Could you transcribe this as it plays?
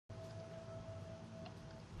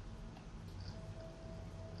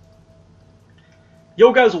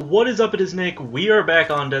Yo guys, what is up? It is Nick. We are back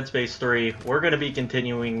on Dead Space 3. We're going to be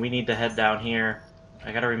continuing. We need to head down here.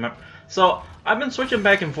 I gotta remember. So, I've been switching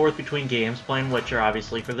back and forth between games, playing Witcher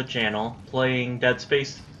obviously for the channel, playing Dead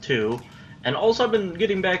Space 2, and also I've been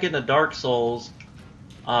getting back into Dark Souls,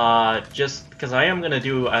 just because I am going to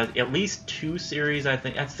do at least 2 series, I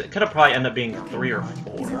think. It's going to probably end up being 3 or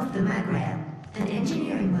 4. Is off the mag rail. An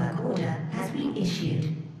engineering work order has been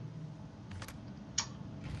issued.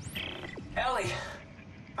 Ellie,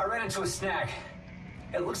 I ran into a snag.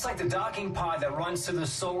 It looks like the docking pod that runs to the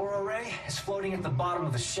solar array is floating at the bottom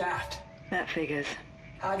of the shaft. That figures.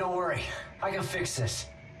 Don't worry. I can fix this.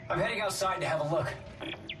 I'm heading outside to have a look.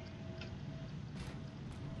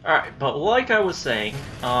 Alright, but like I was saying,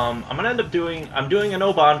 I'm gonna end up doing a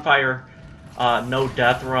no bonfire, no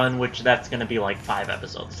death run, which that's gonna be like 5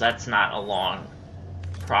 episodes. That's not a long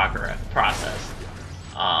process.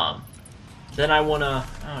 Then I wanna,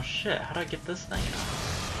 oh shit, how do I get this thing out?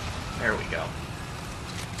 There we go.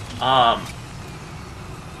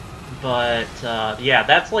 But yeah,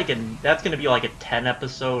 that's gonna be like a 10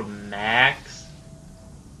 episode max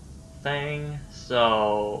thing.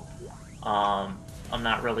 So, I'm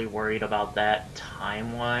not really worried about that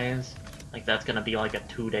time-wise. Like, that's gonna be like a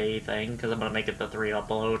 2-day thing, because I'm gonna make it the 3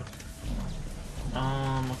 upload.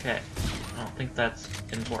 Okay. I don't think that's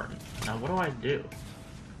important. Now, what do I do?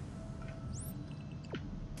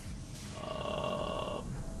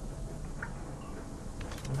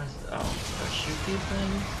 What am I, oh, do I shoot these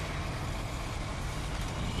things?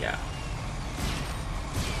 Yeah.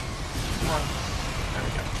 Come on. There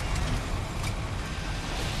we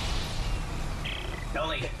go.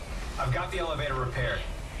 Ellie, I've got the elevator repaired.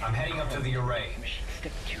 I'm heading up to the array.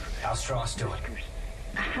 How's Strauss doing?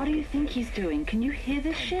 How do you think he's doing? Can you hear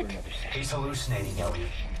this shit? He's hallucinating, Ellie.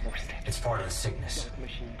 It's part of the sickness.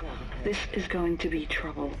 This is going to be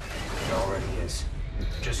trouble. It already is.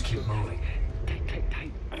 Just keep moving.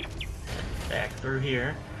 Tight. Back through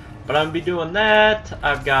here. But I'm gonna be doing that.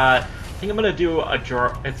 I've got, I think I'm gonna do a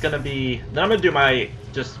draw. It's gonna be, then I'm gonna do my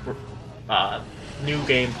just new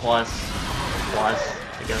game plus,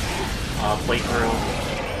 I guess,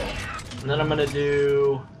 playthrough. And then I'm gonna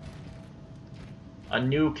do a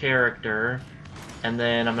new character, and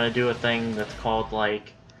then I'm gonna do a thing that's called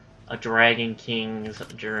like a Dragon King's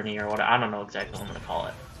Journey or what. I don't know exactly what I'm gonna call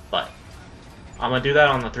it, but I'm gonna do that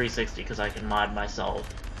on the 360 because I can mod myself.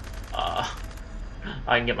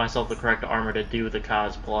 I can get myself the correct armor to do the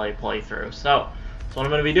cosplay playthrough. So that's what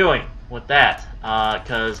I'm gonna be doing with that,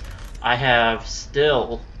 because I have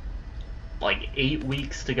still like 8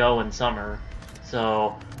 weeks to go in summer.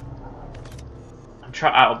 So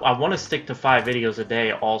I want to stick to 5 videos a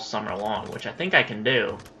day all summer long, which I think I can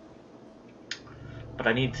do. But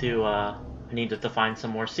I need to find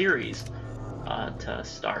some more series to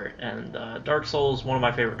start. And Dark Souls, one of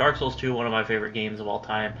my favorite. Dark Souls 2, one of my favorite games of all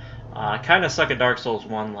time. I kind of suck at Dark Souls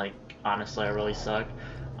 1. Like, honestly, I really suck.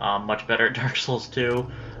 Much better at Dark Souls 2.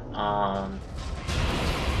 Oh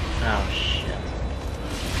shit.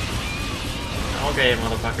 Okay,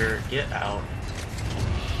 motherfucker, get out.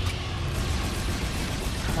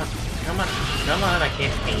 Come on, I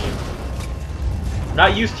can't aim. I'm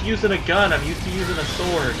not used to using a gun, I'm used to using a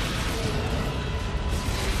sword.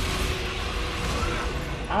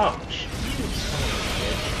 Oh, you son of a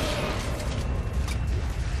bitch.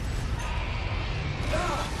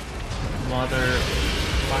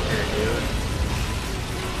 Motherfucker, dude.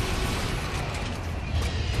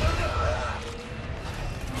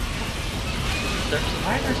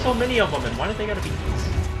 Why are there so many of them, and why do they gotta be these?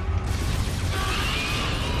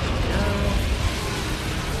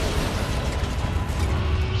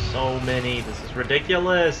 So many. This is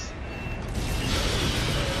ridiculous.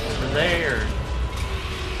 Over there.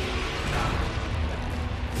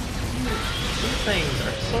 These things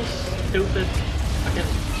are so stupid. Fucking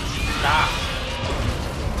stop.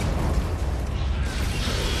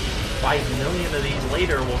 5 million of these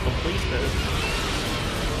later will complete this.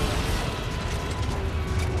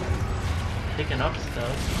 Picking up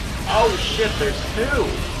stuff. Oh shit, there's 2!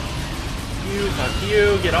 Fuck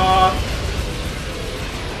you, get off!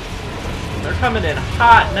 They're coming in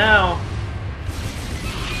hot now!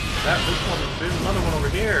 There's another one over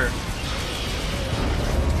here.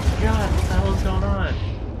 God, what the hell is going on?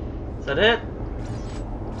 Is that it?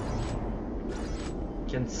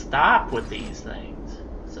 Can stop with these things.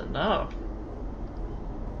 It's enough.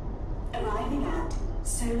 Arriving at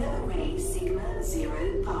Solar Array Sigma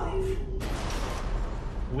 05.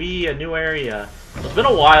 A new area. It's been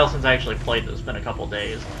a while since I actually played this. It's been a couple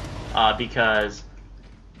days. Because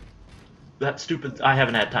that stupid, I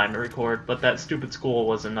haven't had time to record, but that stupid school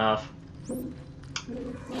was enough.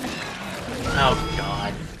 Oh,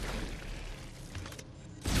 God.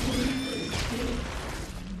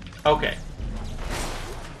 Okay.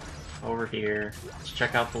 Over here. Let's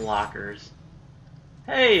check out the lockers.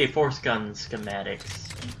 Hey, force gun schematics.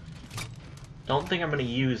 Don't think I'm gonna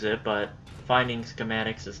use it, but finding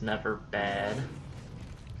schematics is never bad.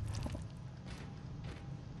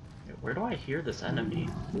 Where do I hear this enemy?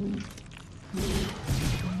 This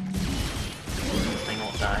thing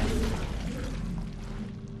won't die.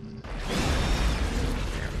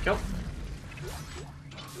 There we go.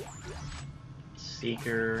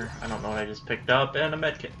 Seeker. I don't know what I just picked up, and a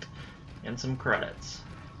medkit. And some credits.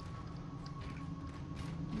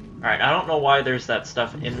 Alright, I don't know why there's that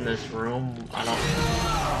stuff in this room. I don't...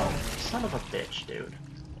 Son of a bitch, dude.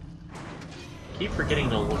 Keep forgetting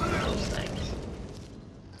to look for those things.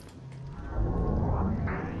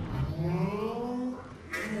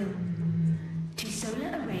 To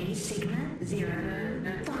Solar Array Sigma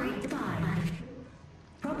 055.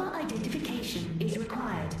 Proper identification is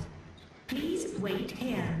required. Please wait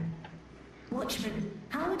here. Watchman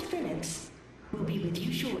Howard Phillips will be with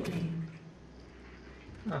you shortly.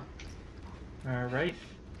 Huh. Alright.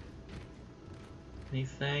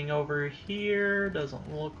 Anything over here?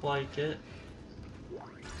 Doesn't look like it.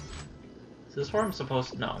 Is this where I'm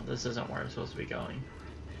supposed to... No, this isn't where I'm supposed to be going.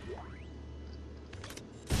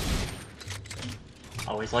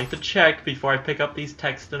 Always like to check before I pick up these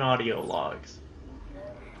text and audio logs.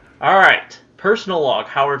 Alright. Personal log,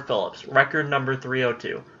 Howard Phillips. Record number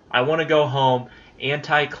 302. I want to go home.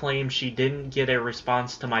 Anti claims she didn't get a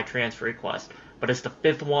response to my transfer request. But it's the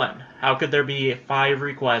 5th one. How could there be 5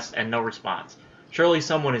 requests and no response? Surely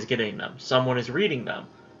someone is getting them. Someone is reading them.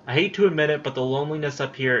 I hate to admit it, but the loneliness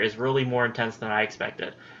up here is really more intense than I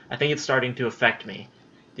expected. I think it's starting to affect me.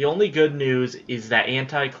 The only good news is that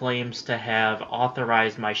Anti claims to have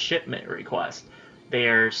authorized my shipment request. They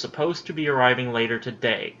are supposed to be arriving later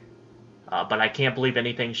today. But I can't believe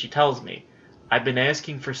anything she tells me. I've been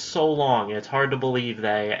asking for so long, it's hard to believe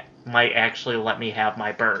they might actually let me have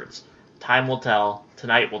my birds. Time will tell.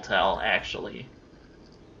 Tonight will tell, actually.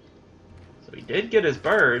 So he did get his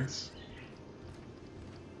birds.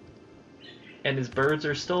 And his birds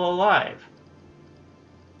are still alive.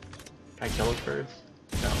 Can I kill his birds?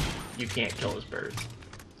 No, you can't kill his birds.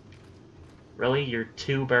 Really? Your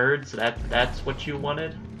 2 birds? That's what you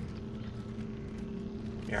wanted?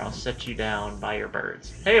 Here, I'll set you down by your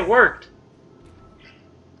birds. Hey, it worked!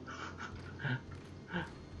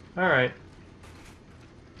 Alright.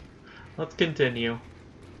 Let's continue.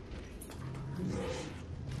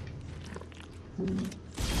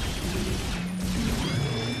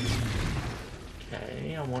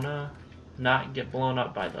 Okay, I wanna not get blown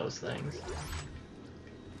up by those things.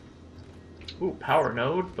 Ooh, power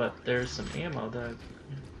node, but there's some ammo that...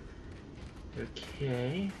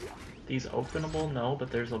 Okay. These openable? No,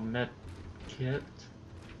 but there's a med kit.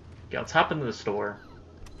 Okay, let's hop into the store.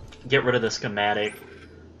 Get rid of the schematic.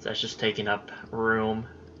 That's just taking up room.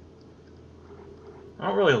 I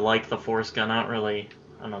don't really like the force gun. I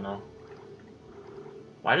don't know.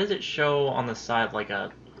 Why does it show on the side like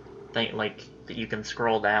a thing, like that you can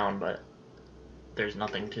scroll down, but there's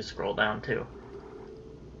nothing to scroll down to?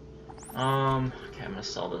 Okay, I'm gonna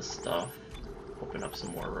sell this stuff. Open up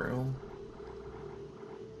some more room.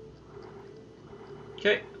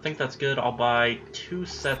 Okay, I think that's good. I'll buy 2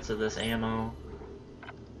 sets of this ammo.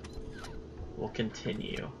 We'll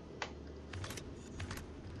continue.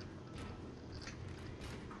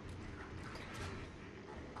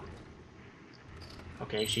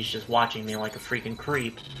 Okay, she's just watching me like a freaking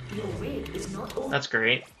creep. Your rig is not That's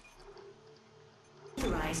great.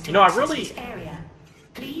 authorized to You know, I access really... this area.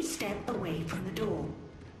 Please step away from the door.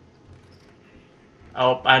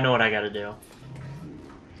 Oh, I know what I gotta do.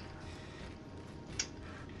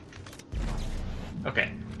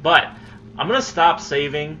 Okay, but I'm gonna stop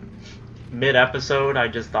saving mid-episode. I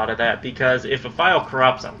just thought of that because if a file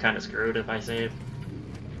corrupts, I'm kind of screwed if I save.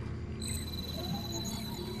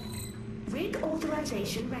 Rig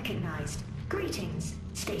authorization recognized. Greetings,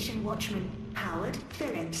 Station Watchman Howard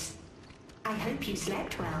Phillips. I hope you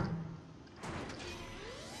slept well.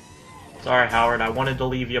 Sorry, Howard, I wanted to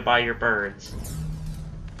leave you by your birds.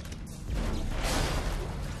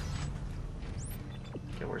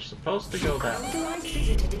 Okay, we're supposed to go that way. Unauthorized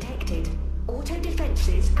visitor detected. Auto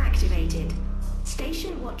defenses activated.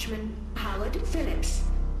 Station Watchman Howard Phillips.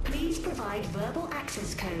 Please provide verbal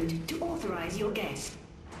access code to authorize your guest.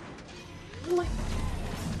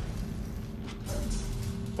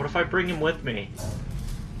 What if I bring him with me?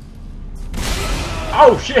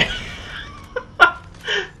 Oh shit!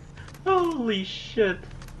 Holy shit.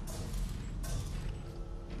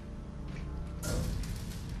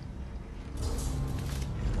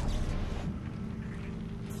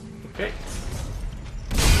 Okay.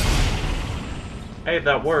 Hey,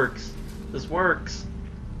 that works. This works.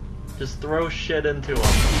 Just throw shit into them.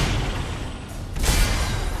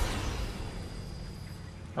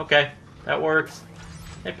 Okay, that works.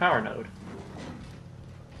 Hey, power node.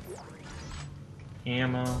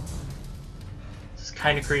 Ammo. This is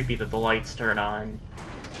kind of creepy that the lights turn on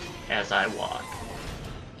as I walk.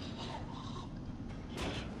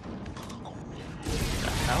 What the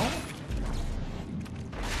hell?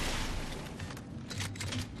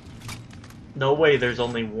 No way, there's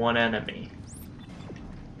only one enemy.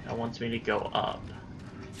 That wants me to go up.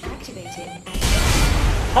 Activating.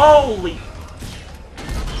 Holy!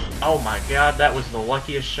 Oh my god, that was the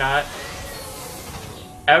luckiest shot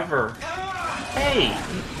ever. Hey!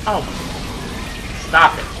 Oh.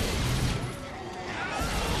 Stop it.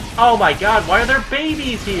 Oh my god, why are there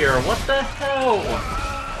babies here? What the hell?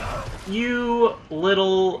 You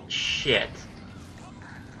little shit.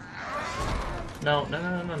 No, no,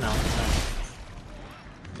 no, no, no, no.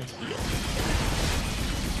 The heal.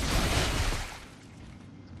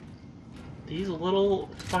 These little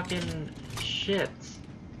fucking shits.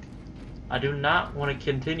 I do not want to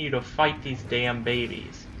continue to fight these damn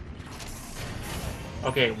babies.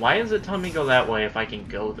 Okay, why is it telling me to go that way if I can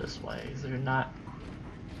go this way? Is there not...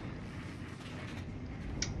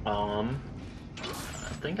 I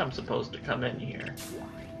think I'm supposed to come in here.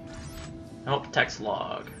 Nope, text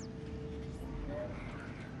log.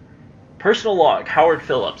 Personal log, Howard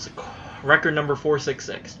Phillips, record number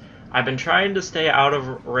 466. I've been trying to stay out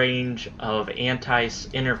of range of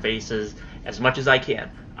anti-interfaces as much as I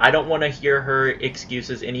can. I don't want to hear her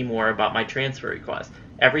excuses anymore about my transfer request.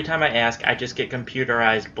 Every time I ask, I just get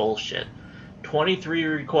computerized bullshit. 23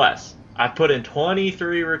 requests. I've put in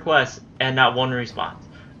 23 requests and not one response.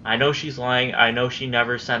 I know she's lying. I know she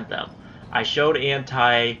never sent them. I showed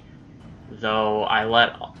anti, though.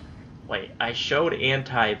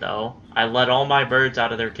 I let all my birds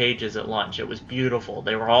out of their cages at lunch. It was beautiful.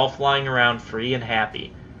 They were all flying around free and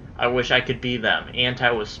happy. I wish I could be them.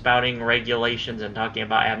 Anti was spouting regulations and talking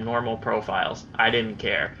about abnormal profiles. I didn't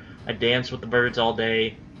care. I danced with the birds all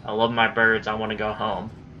day. I love my birds. I want to go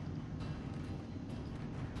home.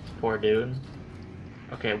 Poor dude.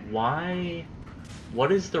 Okay, why?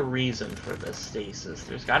 What is the reason for this stasis?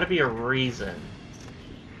 There's got to be a reason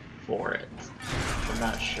for it. I'm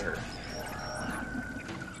not sure.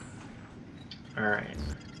 Alright.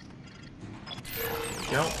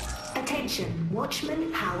 Go. Attention,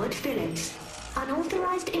 Watchman Howard Phillips.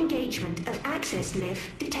 Unauthorized engagement of access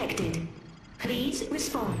lift detected. Please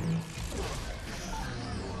respond.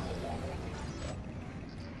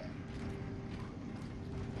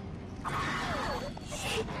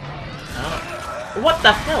 What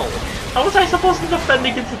the hell? How was I supposed to defend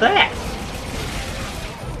against that?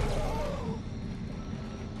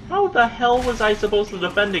 How the hell was I supposed to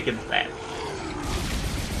defend against that?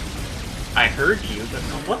 I heard you, but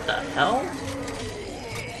what the hell?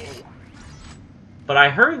 But I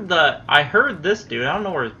heard this dude. I don't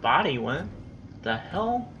know where his body went. The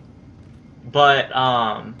hell? But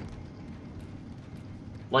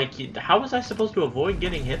like, how was I supposed to avoid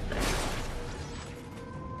getting hit there?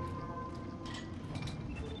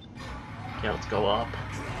 Okay, let's go up.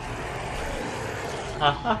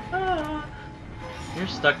 Ha ha ha! You're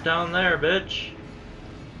stuck down there, bitch.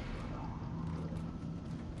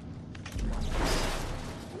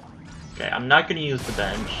 Okay, I'm not gonna use the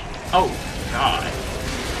bench. Oh, God.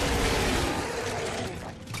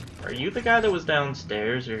 Are you the guy that was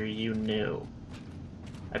downstairs, or are you new?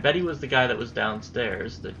 I bet he was the guy that was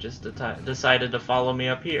downstairs that just decided to follow me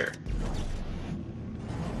up here.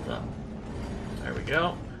 So, there we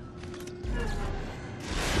go.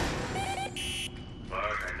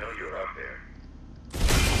 Mark, I know you're up there.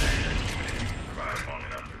 Provide long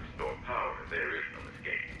enough to restore power, there is no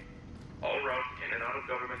escape. All routes in and out of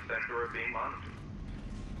government sector are being monitored.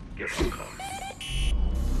 Give them cover.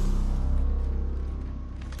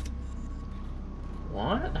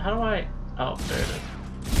 What? How do I... Oh, there it is.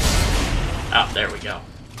 Oh, there we go.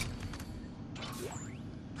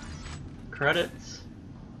 Credits.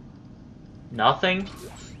 Nothing.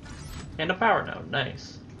 And a power node.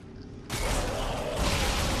 Nice.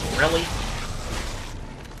 Really?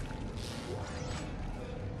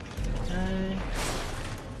 Okay.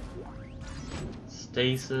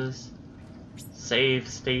 Stasis. Save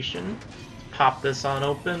station. Pop this on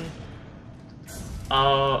open.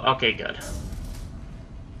 Okay, good.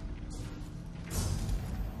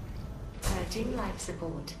 Purging life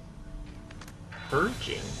support.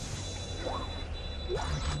 Purging?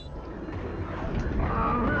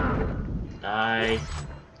 Die.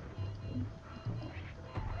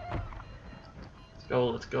 go,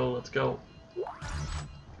 let's go, let's go.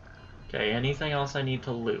 Okay, anything else I need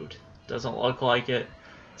to loot? Doesn't look like it.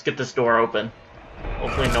 Let's get this door open.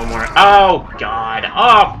 Hopefully no more. Oh, God.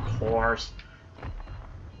 Of course.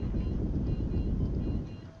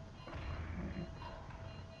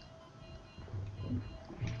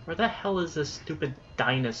 Where the hell is this stupid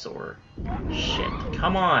dinosaur? Shit,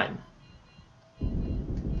 come on.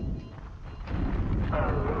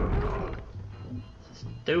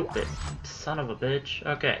 Stupid son of a bitch.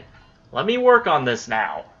 Okay, let me work on this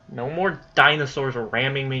now. No more dinosaurs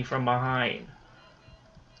ramming me from behind.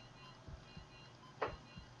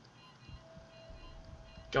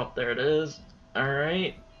 Oh, there it is.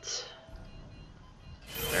 Alright.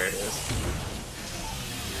 There it is.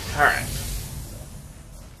 Alright.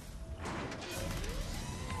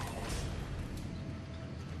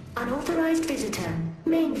 Unauthorized visitor.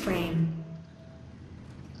 Mainframe.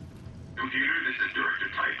 Computer, this is Director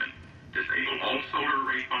Titan. Disable all solar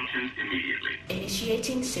array functions immediately.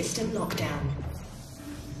 Initiating system lockdown.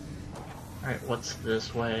 Alright, what's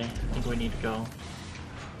this way? I think we need to go.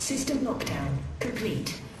 System lockdown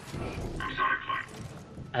complete. I'm sorry, Clark.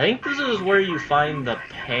 I think this is where you find the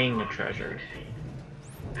Pang treasure.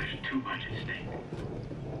 There's too much at stake.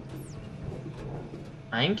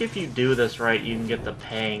 I think if you do this right, you can get the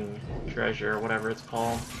Pang treasure, whatever it's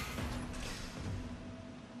called.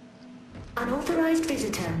 Unauthorized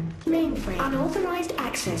visitor. Mainframe. Unauthorized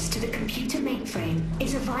access to the computer mainframe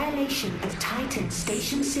is a violation of Titan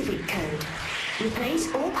Station Civic Code.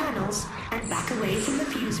 Replace all panels and back away from the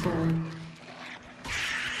fuse board.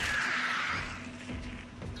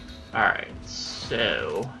 Alright,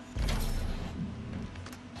 so...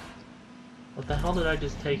 what the hell did I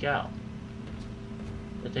just take out?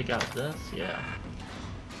 Did I take out this? Yeah.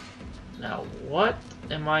 Now, what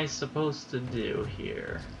am I supposed to do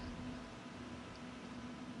here?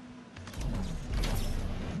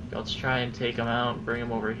 Let's try and take him out and bring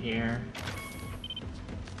him over here.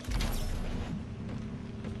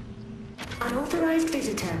 Unauthorized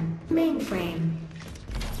visitor. Mainframe.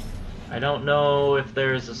 I don't know if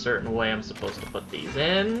there's a certain way I'm supposed to put these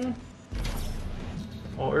in,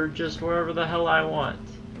 or just wherever the hell I want.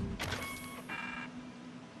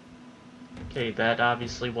 Okay, that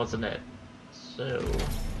obviously wasn't it. So...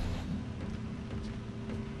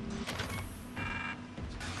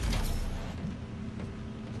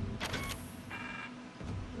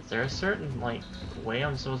 is there a certain, like, way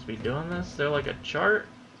I'm supposed to be doing this? Is there, like, a chart?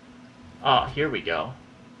 Oh, here we go.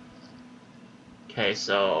 Okay,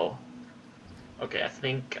 so... okay, I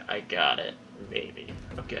think I got it. Maybe.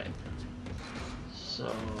 Okay.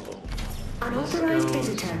 So... Unauthorized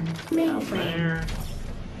visitor. down Mainframe. there.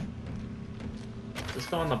 Does this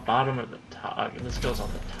go on the bottom or the top? This goes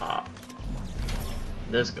on the top.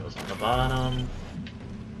 This goes on the bottom.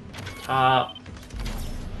 Top.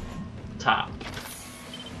 Top.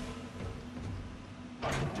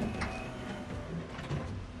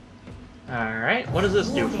 Alright, what does this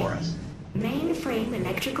do for us? Mainframe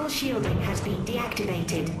electrical shielding has been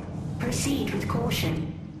deactivated. Proceed with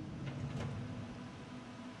caution.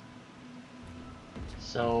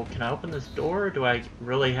 So, can I open this door, or do I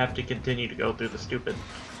really have to continue to go through the stupid...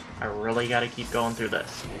 I really gotta keep going through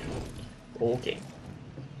this. Okay.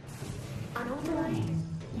 Unauthorized.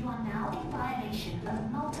 You are now in violation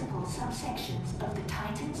of multiple subsections of the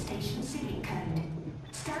Titan Station Civic Code.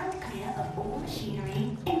 Stand clear of all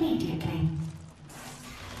machinery immediately.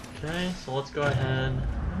 Okay, so let's go ahead.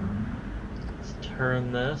 Let's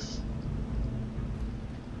turn this.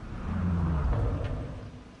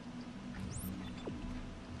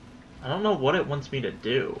 I don't know what it wants me to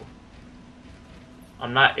do.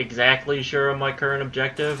 I'm not exactly sure of my current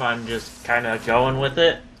objective. I'm just kind of going with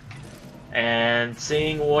it and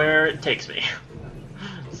seeing where it takes me.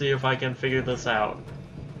 See if I can figure this out.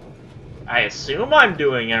 I assume I'm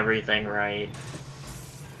doing everything right.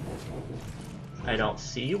 I don't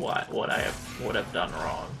see what I would have done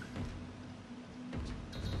wrong.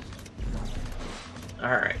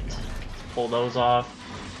 Alright. Pull those off.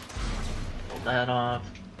 Pull that off.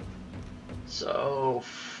 So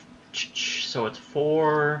it's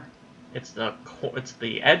four. It's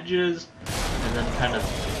the edges, and then kind of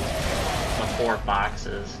the four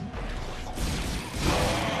boxes.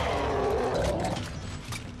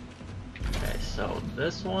 Okay, so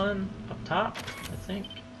this one up top, I think.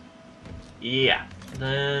 Yeah.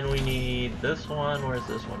 Then we need this one. Where's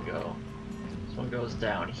this one go? This one goes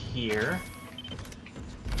down here.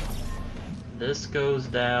 This goes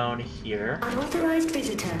down here. Unauthorized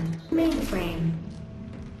visitor. Mainframe.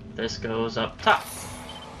 This goes up top.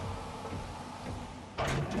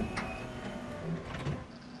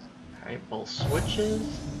 Alright, both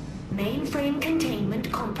switches. Mainframe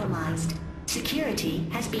containment compromised. Security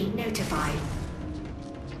has been notified.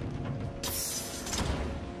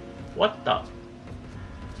 What the?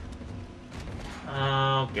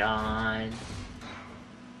 Oh god.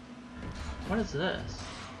 What is this?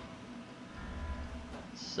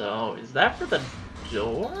 So, is that for the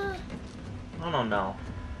door? I don't know.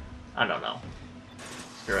 I don't know.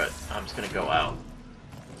 Screw it. I'm just gonna go out.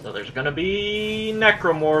 So there's gonna be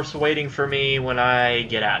necromorphs waiting for me when I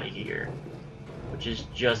get out of here. Which is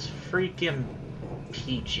just freaking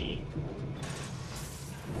peachy.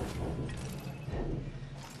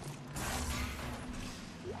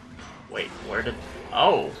 Wait, where did...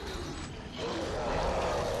 Oh!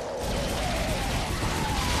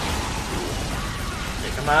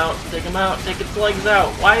 Take him out, take him out, take its legs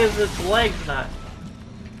out! Why is its legs not...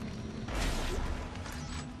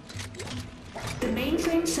 The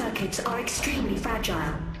mainframe circuits are extremely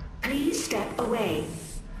fragile. Please step away.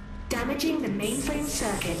 Damaging the mainframe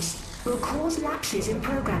circuits will cause lapses in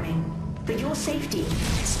programming. For your safety,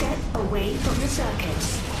 step away from the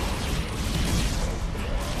circuits.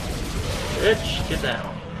 Bitch, get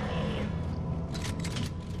down.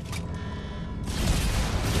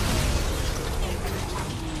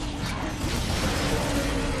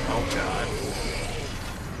 Oh god.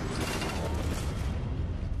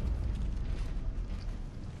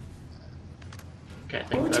 Okay, I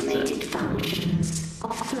think that's Automated it. functions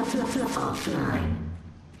offline.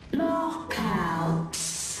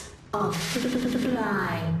 Lockouts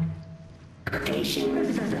offline. Station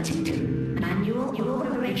reverting to manual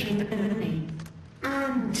operation only.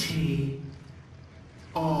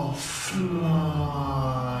 Offline.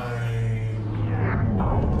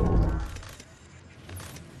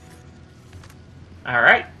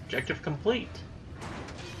 Alright, objective complete.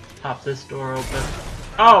 Pop this door open.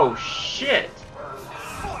 Oh shit!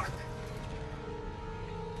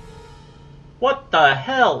 What the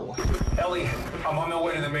hell? Ellie, I'm on my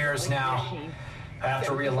way to the mirrors now. I have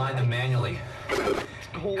to realign them manually.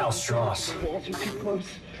 How's Strauss? Walls are too close.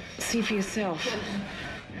 See for yourself.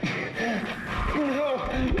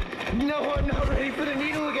 No, I'm not ready for the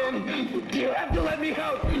needle again. You have to let me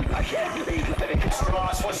out. I can't breathe.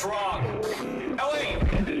 Strauss, what's wrong? Ellie!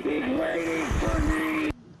 He's waiting for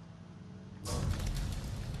me.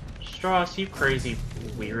 Strauss, you crazy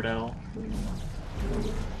weirdo.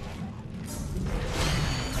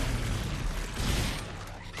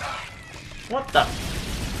 What the?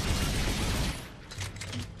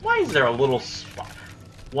 Why is there a little spot?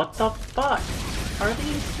 What the fuck are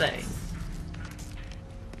these things?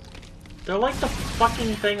 They're like the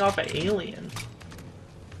fucking thing off of Alien.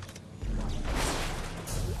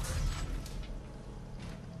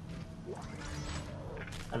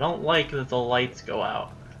 I don't like that the lights go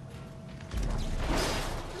out.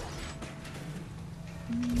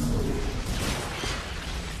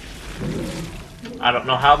 I don't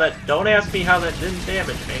know how that... Don't ask me how that didn't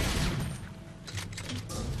damage me.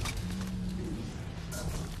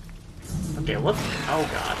 Okay, let's... Oh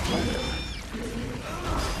god.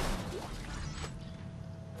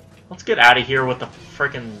 Let's get out of here with the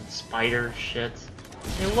frickin' spider shit.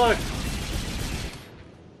 Hey, look!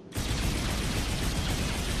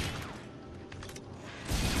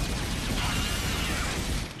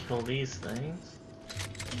 Kill these things.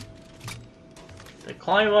 They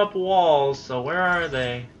climb up walls, so where are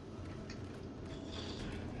they?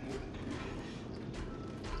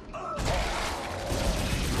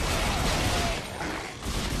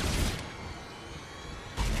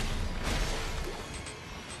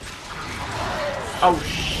 Oh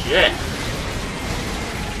shit!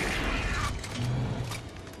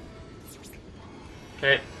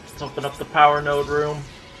 Okay, let's open up the power node room.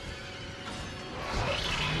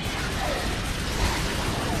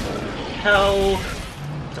 Hell!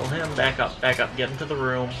 Kill him, back up, get into the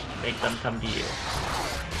room, make them come to you.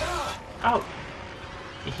 Oh!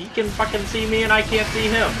 He can fucking see me and I can't see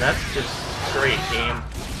him, that's just great, game.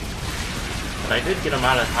 But I did get him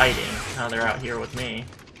out of hiding, now they're out here with me.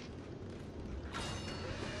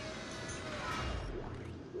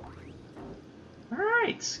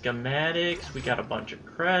 Alright, schematics, we got a bunch of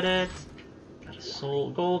credits, got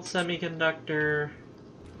a gold semiconductor.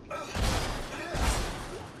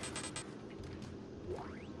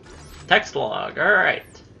 Text log, alright.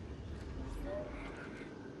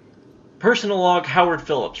 Personal log, Howard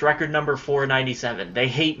Phillips, record number 497. They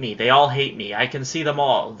hate me, they all hate me, I can see them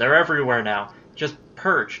all. They're everywhere now, just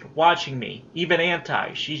perched, watching me. Even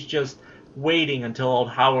Anti, she's just waiting until old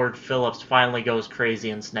Howard Phillips finally goes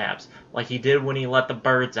crazy and snaps, like he did when he let the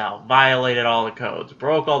birds out, violated all the codes,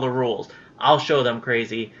 broke all the rules. I'll show them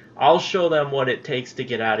crazy. I'll show them what it takes to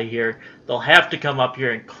get out of here. They'll have to come up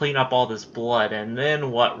here and clean up all this blood, and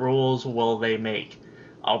then what rules will they make?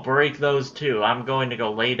 I'll break those too. I'm going to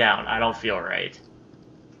go lay down. I don't feel right.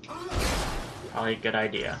 Probably a good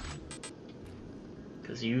idea.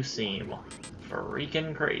 Because you seem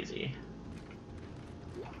freaking crazy.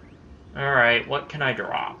 Alright, what can I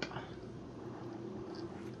drop?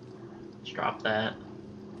 Let's drop that.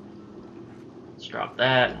 Let's drop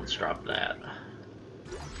that. Let's drop that.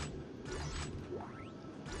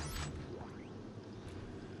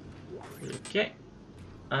 Okay.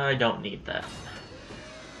 I don't need that.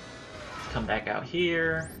 Let's come back out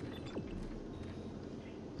here.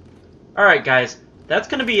 Alright guys, that's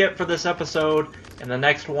going to be it for this episode. In the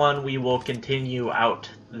next one, we will continue out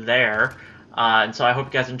there. And so I hope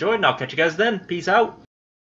you guys enjoyed, and I'll catch you guys then. Peace out.